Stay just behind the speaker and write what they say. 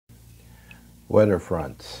Weather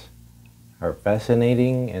fronts are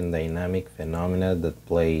fascinating and dynamic phenomena that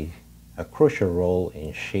play a crucial role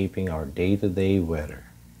in shaping our day-to-day weather.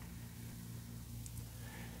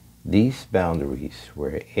 These boundaries,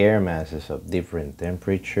 where air masses of different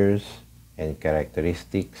temperatures and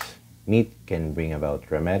characteristics meet, can bring about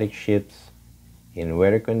dramatic shifts in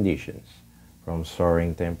weather conditions, from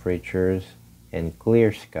soaring temperatures and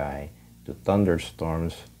clear sky to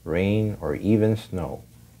thunderstorms, rain, or even snow.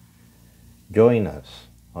 Join us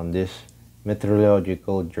on this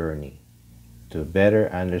meteorological journey to better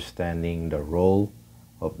understanding the role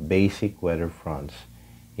of basic weather fronts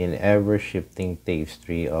in ever-shifting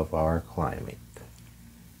tapestry of our climate.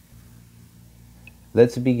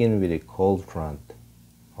 Let's begin with a cold front.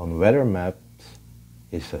 On weather maps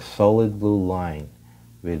is a solid blue line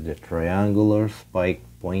with the triangular spike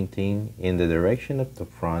pointing in the direction of the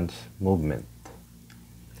front's movement.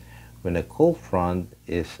 When a cold front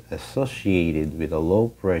is associated with a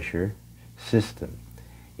low-pressure system,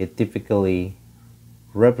 it typically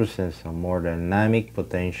represents a more dynamic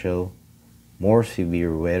potential, more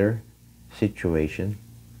severe weather situation,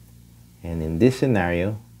 and in this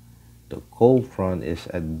scenario, the cold front is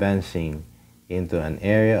advancing into an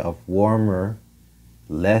area of warmer,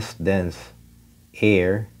 less dense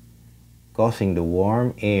air, causing the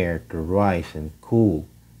warm air to rise and cool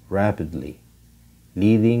rapidly,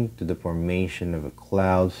 leading to the formation of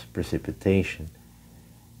clouds, precipitation,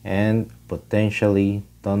 and potentially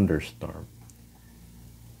thunderstorm.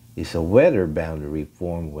 Is a weather boundary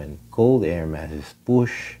formed when cold air masses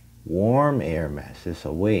push warm air masses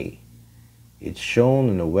away. It's shown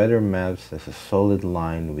on the weather maps as a solid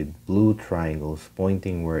line with blue triangles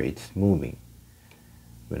pointing where it's moving.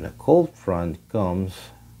 When a cold front comes,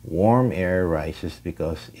 warm air rises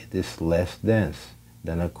because it is less dense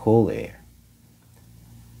than a cold air,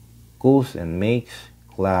 cools and makes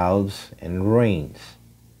clouds and rains.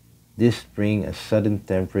 This brings a sudden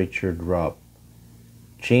temperature drop,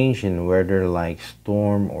 change in weather like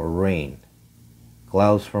storm or rain,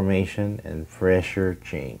 clouds formation, and pressure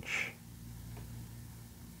change.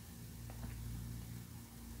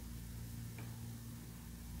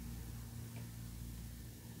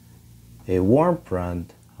 A warm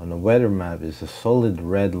front on a weather map is a solid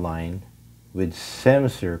red line with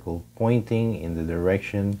semicircle pointing in the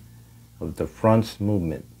direction of the front's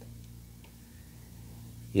movement.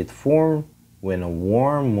 It forms when a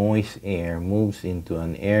warm, moist air moves into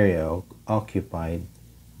an area occupied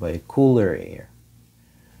by cooler air.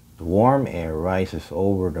 The warm air rises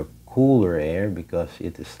over the cooler air because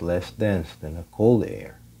it is less dense than a cold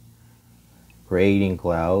air, creating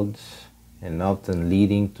clouds and often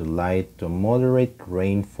leading to light to moderate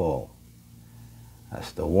rainfall.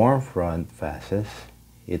 As the warm front passes,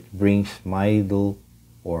 it brings mild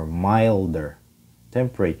or milder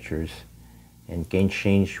temperatures and can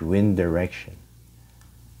change wind direction.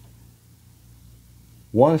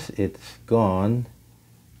 Once it's gone,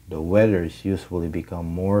 the weather is usually become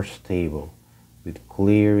more stable with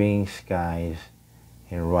clearing skies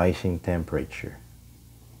and rising temperature.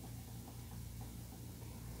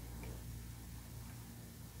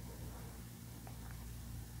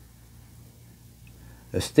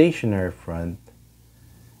 A stationary front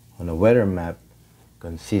on a weather map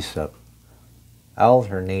consists of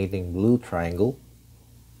alternating blue triangle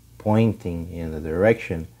pointing in the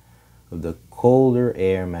direction of the colder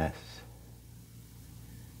air mass,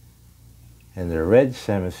 and the red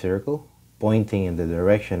semicircle pointing in the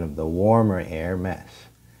direction of the warmer air mass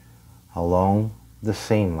along the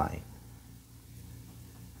same line.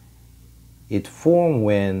 It forms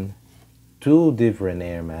when two different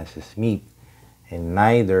air masses meet and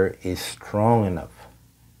neither is strong enough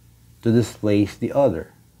to displace the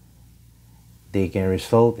other. They can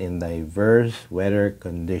result in diverse weather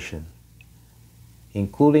conditions,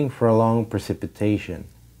 including prolonged precipitation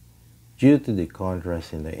due to the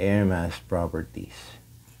contrast in the air mass properties.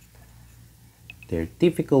 There is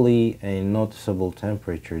typically a noticeable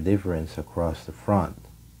temperature difference across the front,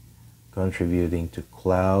 contributing to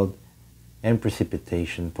cloud and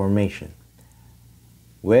precipitation formation.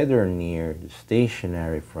 Weather near the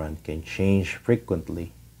stationary front can change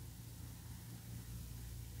frequently,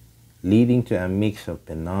 leading to a mix of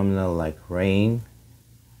phenomena like rain,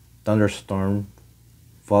 thunderstorm,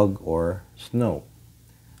 fog, or snow.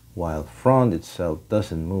 While front itself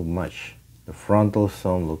doesn't move much, the frontal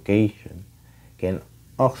zone location can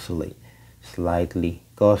oscillate slightly,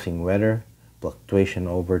 causing weather fluctuation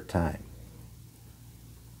over time.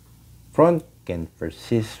 Front can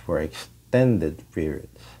persist for extended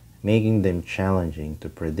periods, making them challenging to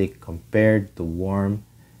predict compared to warm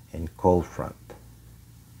and cold front.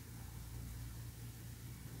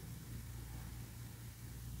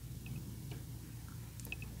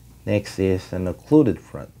 Next is an occluded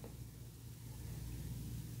front.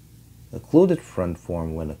 Occluded front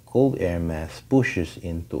form when a cold air mass pushes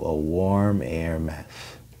into a warm air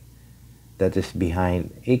mass that is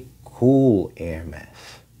behind a cool air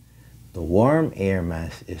mass. The warm air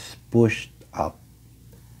mass is pushed up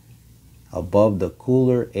above the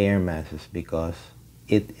cooler air masses because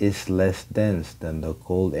it is less dense than the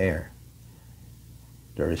cold air.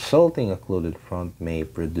 The resulting occluded front may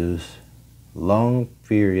produce long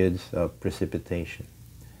periods of precipitation.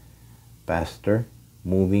 Faster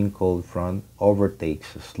moving cold front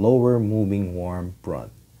overtakes a slower moving warm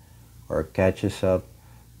front or catches up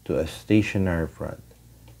to a stationary front.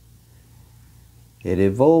 It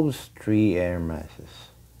involves three air masses: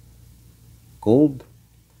 cold,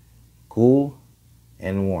 cool,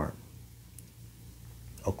 and warm.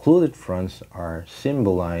 Occluded fronts are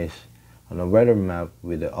symbolized on a weather map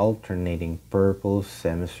with the alternating purple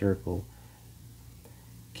semicircle.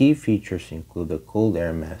 Key features include the cold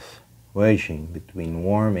air mass wedging between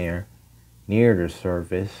warm air near the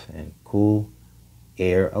surface and cool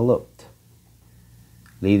air aloft,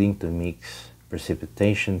 leading to mixed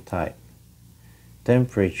precipitation type.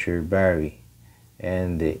 Temperature vary,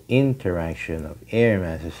 and the interaction of air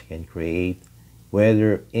masses can create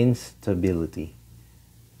weather instability,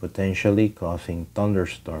 potentially causing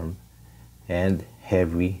thunderstorms and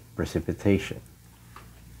heavy precipitation.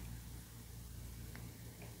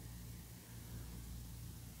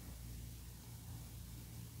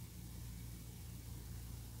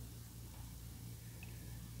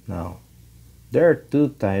 Now, there are two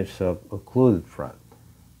types of occluded front.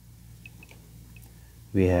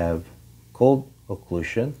 We have cold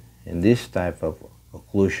occlusion. In this type of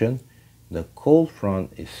occlusion, the cold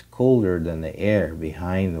front is colder than the air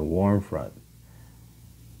behind the warm front.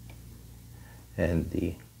 And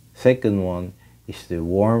the second one is the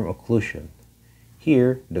warm occlusion.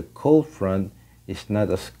 Here, the cold front is not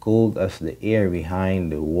as cold as the air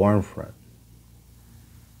behind the warm front.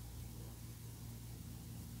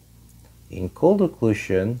 In cold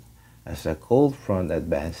occlusion, as the cold front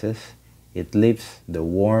advances, it lifts the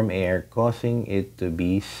warm air, causing it to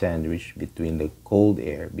be sandwiched between the cold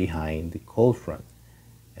air behind the cold front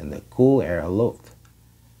and the cool air aloft.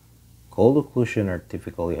 Cold occlusion are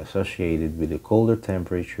typically associated with a colder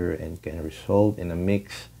temperature and can result in a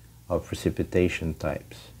mix of precipitation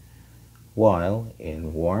types, while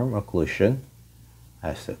in warm occlusion,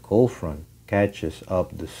 as the cold front catches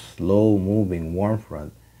up the slow-moving warm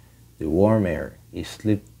front, the warm air is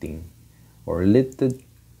lifting or lifted,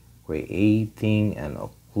 creating an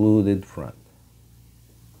occluded front.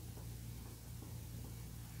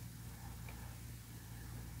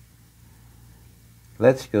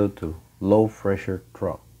 Let's go to low pressure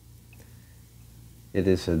trough. It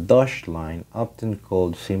is a dashed line, often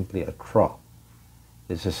called simply a trough.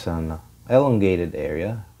 This is an elongated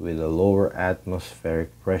area with a lower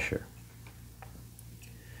atmospheric pressure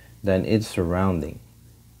than its surrounding.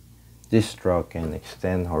 This trough can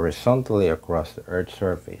extend horizontally across the Earth's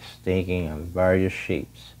surface, taking on various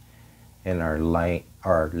shapes, and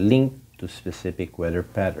are linked to specific weather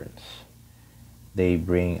patterns. They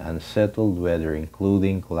bring unsettled weather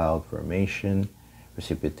including cloud formation,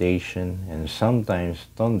 precipitation, and sometimes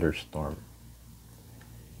thunderstorm.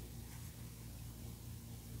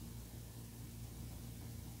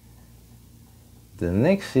 The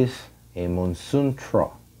next is a monsoon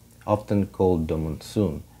trough, often called the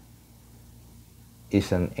monsoon.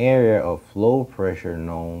 Is an area of low pressure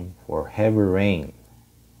known for heavy rain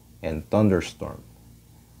and thunderstorm.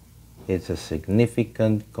 It's a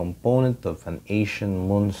significant component of an Asian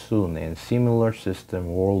monsoon and similar system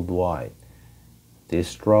worldwide.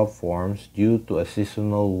 This trough forms due to a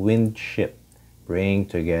seasonal wind shift, bringing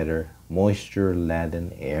together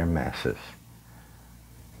moisture-laden air masses.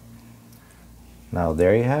 Now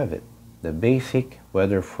there you have it, the basic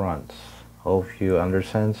weather fronts. Hope you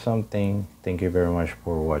understand something. Thank you very much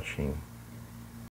for watching.